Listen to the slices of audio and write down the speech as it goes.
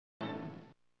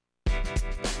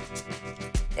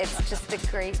It's just a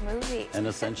great movie. An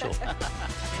essential.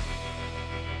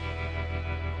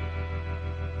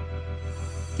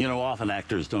 You know, often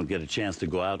actors don't get a chance to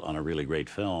go out on a really great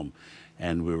film,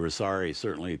 and we were sorry,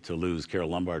 certainly, to lose Carole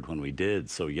Lombard when we did,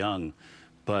 so young,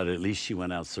 but at least she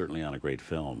went out certainly on a great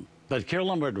film. But Carole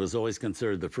Lombard was always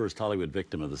considered the first Hollywood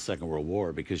victim of the Second World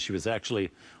War because she was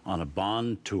actually on a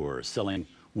bond tour selling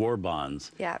war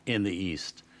bonds in the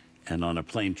East, and on a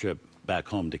plane trip back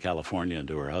home to California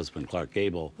to her husband, Clark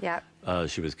Gable,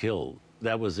 she was killed.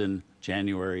 That was in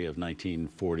January of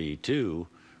 1942,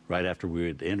 right after we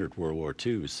had entered World War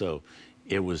II. So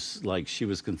it was like she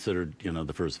was considered, you know,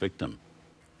 the first victim.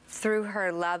 Through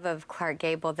her love of Clark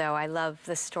Gable, though, I love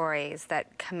the stories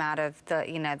that come out of the,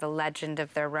 you know, the legend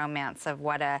of their romance, of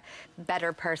what a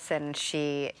better person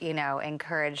she, you know,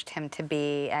 encouraged him to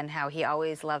be, and how he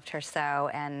always loved her so.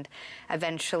 And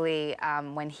eventually,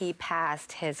 when he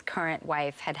passed, his current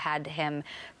wife had him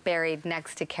buried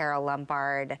next to Carole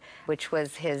Lombard, which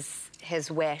was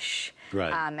his wish.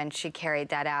 Right. And she carried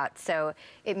that out. So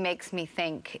it makes me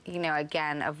think, you know,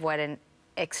 again, of what an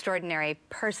extraordinary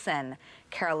person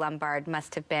Carole Lombard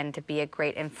must have been to be a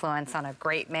great influence on a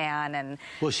great man. And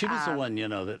well, she was the one, you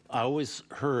know, that I always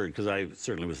heard, because I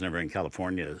certainly was never in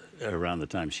California around the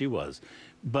time she was,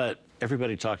 but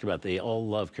everybody talked about, they all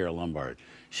loved Carole Lombard.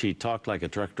 She talked like a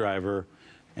truck driver,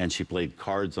 and she played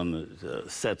cards on the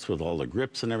sets with all the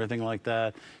grips and everything like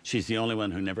that. She's the only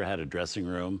one who never had a dressing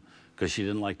room, because she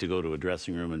didn't like to go to a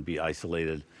dressing room and be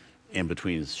isolated in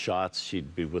between shots.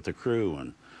 She'd be with the crew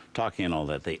and talking and all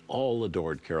that. They all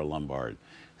adored Carole Lombard.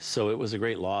 So it was a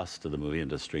great loss to the movie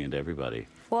industry and to everybody.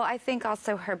 Well, I think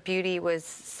also her beauty was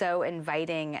so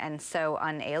inviting and so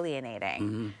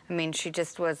unalienating. I mean, she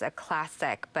just was a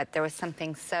classic, but there was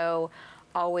something so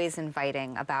always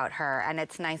inviting about her. And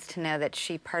it's nice to know that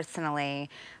she personally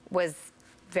was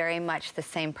very much the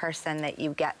same person that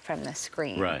you get from the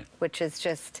screen. Right. Which is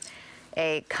just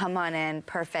a come on in,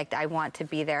 perfect, I want to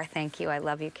be there, thank you, I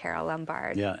love you, Carole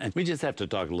Lombard. Yeah, and we just have to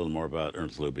talk a little more about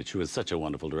Ernst Lubitsch, who was such a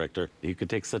wonderful director. He could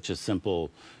take such a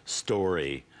simple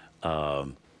story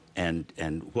and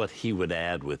what he would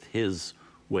add with his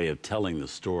way of telling the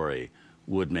story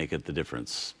would make it the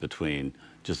difference between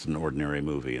just an ordinary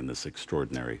movie and this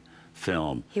extraordinary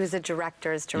film. He was a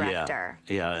director's director.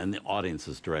 Yeah, and the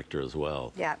audience's director as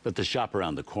well. Yeah. But The Shop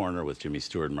Around the Corner with Jimmy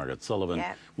Stewart and Margaret Sullivan,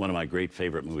 Yeah. one of my great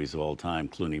favorite movies of all time,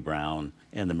 Clooney Brown,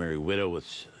 and The Merry Widow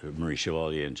with Marie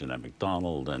Chevalier and Jeanette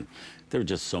MacDonald, and there were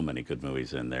just so many good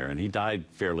movies in there. And he died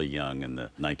fairly young in the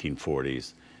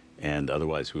 1940s, and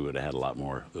otherwise we would have had a lot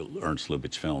more Ernst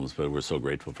Lubitsch films, but we're so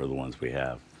grateful for the ones we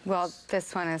have. Well,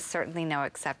 this one is certainly no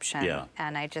exception. Yeah.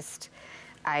 And I just,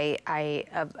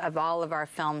 of all of our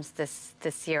films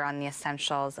this year on the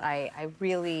Essentials, I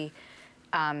really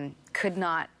could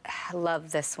not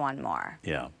love this one more.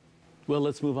 Yeah. Well,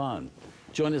 let's move on.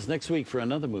 Join us next week for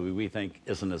another movie we think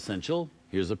is an essential.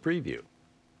 Here's a preview.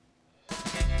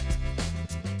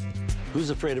 Who's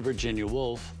Afraid of Virginia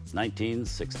Woolf,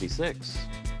 1966.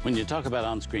 When you talk about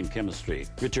on-screen chemistry,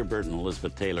 Richard Burton and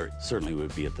Elizabeth Taylor certainly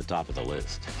would be at the top of the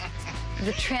list.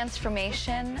 The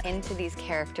transformation into these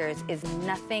characters is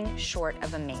nothing short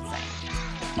of amazing.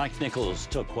 Mike Nichols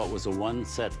took what was a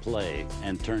one-set play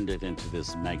and turned it into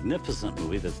this magnificent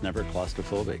movie that's never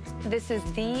claustrophobic. This is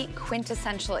the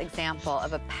quintessential example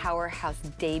of a powerhouse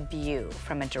debut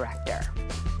from a director.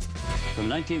 From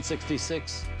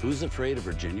 1966, Who's Afraid of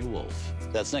Virginia Woolf?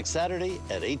 That's next Saturday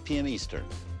at 8 p.m. Eastern.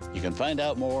 You can find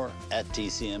out more at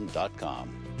tcm.com.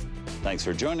 Thanks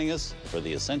for joining us for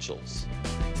The Essentials.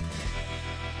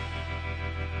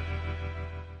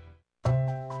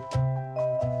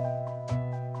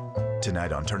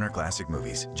 Tonight on Turner Classic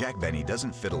Movies, Jack Benny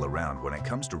doesn't fiddle around when it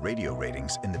comes to radio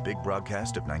ratings in the big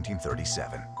broadcast of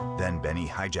 1937. Then Benny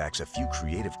hijacks a few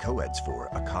creative co-eds for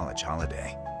A College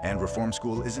Holiday. And Reform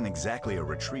School isn't exactly a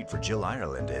retreat for Jill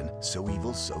Ireland in So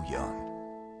Evil, So Young.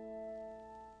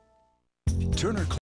 Turner